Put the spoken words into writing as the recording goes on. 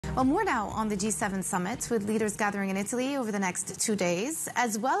Well, more now on the G7 summit, with leaders gathering in Italy over the next 2 days.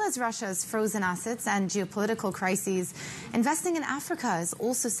 As well as Russia's frozen assets and geopolitical crises, investing in Africa is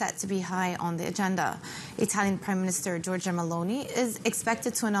also set to be high on the agenda. Italian Prime Minister Giorgia Meloni is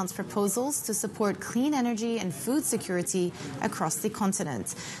expected to announce proposals to support clean energy and food security across the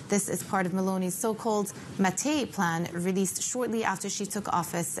continent. This is part of Meloni's so-called Mattei plan, released shortly after she took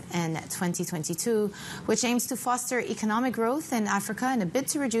office in 2022, which aims to foster economic growth in Africa in a bid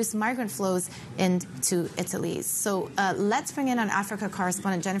to reduce migrant flows into Italy. So let's bring in our Africa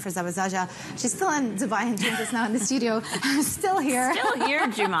correspondent, Jennifer Zabasajja. She's still in Dubai and joins us now in the studio. Still here. Still here,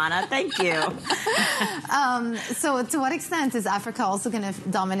 Jumana. Thank you. So to what extent is Africa also going to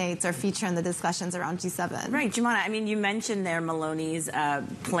dominate or feature in the discussions around G7? Right, Jumana. I mean, you mentioned there Meloni's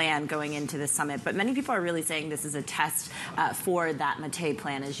plan going into the summit, but many people are really saying this is a test for that Mattei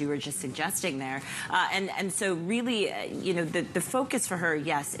plan, as you were just suggesting there. And so really, you know, the focus for her,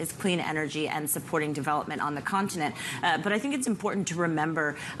 yes, is clean energy and supporting development on the continent. But I think it's important to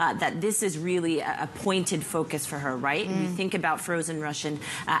remember that this is really a pointed focus for her, right? And you think about frozen Russian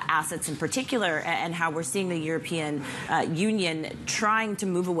assets in particular and how we're seeing the European Union trying to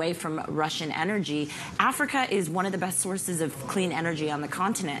move away from Russian energy. Africa is one of the best sources of clean energy on the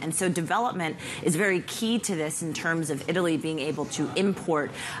continent. And so development is very key to this in terms of Italy being able to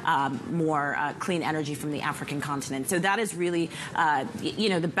import more clean energy from the African continent. So that is really, you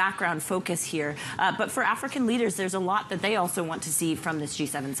know, the background focus here. But for African leaders, there's a lot that they also want to see from this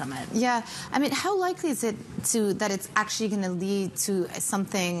G7 summit. Yeah. I mean, how likely is it that it's actually going to lead to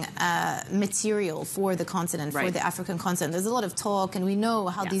something material for the continent, for the African continent? There's a lot of talk, and we know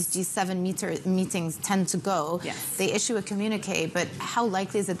how these G7 meetings tend to go. They issue a communique, but how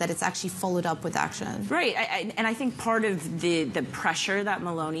likely is it that it's actually followed up with action? Right. And I think part of the pressure that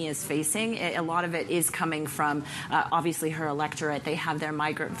Meloni is facing, a lot of it is coming from, obviously, her electorate. They have their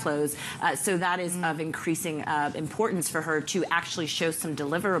migrant flows. So that is of increasing importance for her to actually show some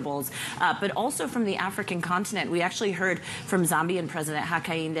deliverables. But also from the African continent, we actually heard from Zambian President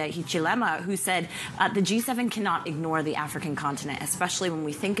Hakainde Hichilema, who said the G7 cannot ignore the African continent, especially when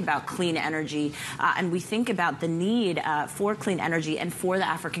we think about clean energy and we think about the need for clean energy and for the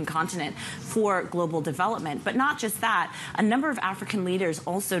African continent for global development. But not just that, a number of African leaders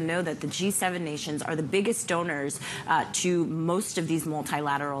also know that the G7 nations are the biggest donors to most of these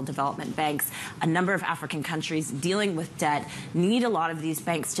multilateral development banks. A number of African countries dealing with debt need a lot of these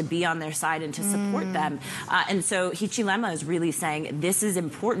banks to be on their side and to support them. And so Hichilema is really saying this is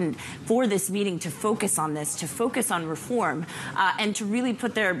important for this meeting to focus on this, to focus on reform, and to really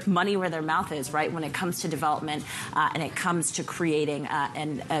put their money where their mouth is, right, when it comes to development and it comes to creating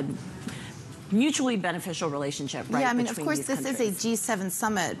a mutually beneficial relationship, right? Yeah, I mean, of course, this is a G7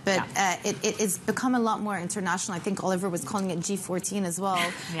 summit, but it has become a lot more international. I think Oliver was calling it G14 as well.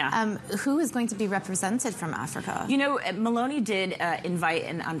 Who is going to be represented from Africa? You know, Meloni did invite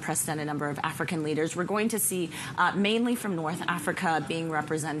an unprecedented number of African leaders. We're going to see mainly from North Africa being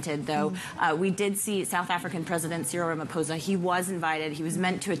represented, though. We did see South African President Cyril Ramaphosa. He was invited. He was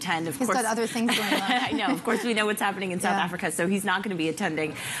meant to attend. Of course, he's got other things going on. I know. Of course, we know what's happening in South Africa, so he's not going to be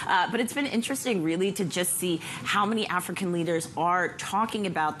attending. But it's been interesting, really, to just see how many African leaders are talking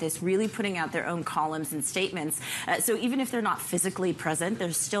about this, really putting out their own columns and statements. So even if they're not physically present,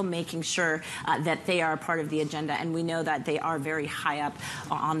 they're still making sure that they are a part of the agenda. And we know that they are very high up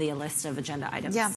on the list of agenda items. Yeah.